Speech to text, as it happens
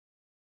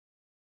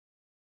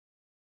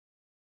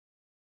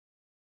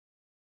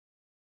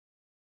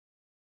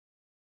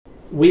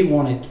We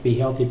want it to be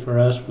healthy for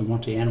us. We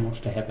want the animals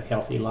to have a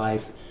healthy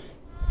life.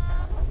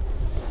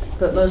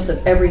 But most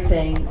of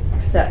everything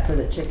except for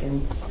the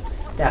chickens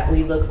that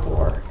we look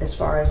for as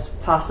far as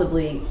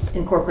possibly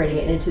incorporating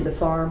it into the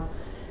farm,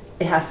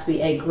 it has to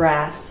be a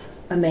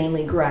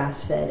mainly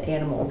grass-fed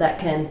animal that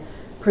can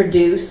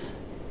produce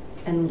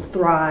and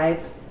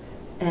thrive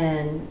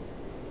and,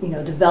 you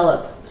know,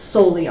 develop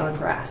solely on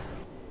grass.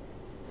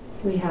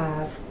 We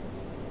have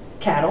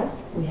cattle,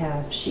 we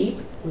have sheep,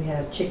 we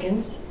have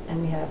chickens,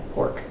 and we have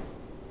pork.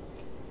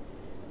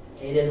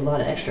 It is a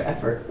lot of extra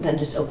effort than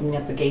just opening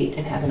up a gate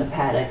and having a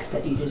paddock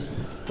that you just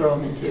throw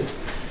them into.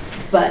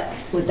 But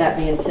with that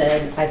being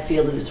said, I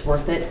feel that it's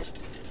worth it.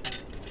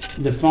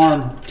 The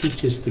farm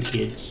teaches the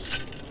kids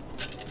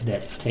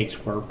that it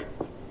takes work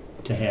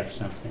to have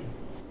something.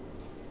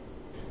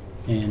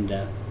 And,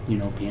 you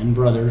know, being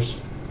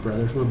brothers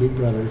will be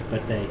brothers,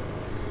 but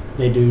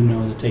they do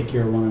know to take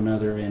care of one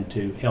another and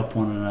to help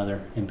one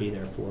another and be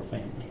there for a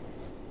family.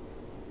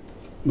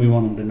 We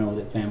want them to know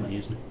that family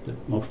is the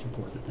most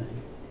important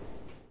thing.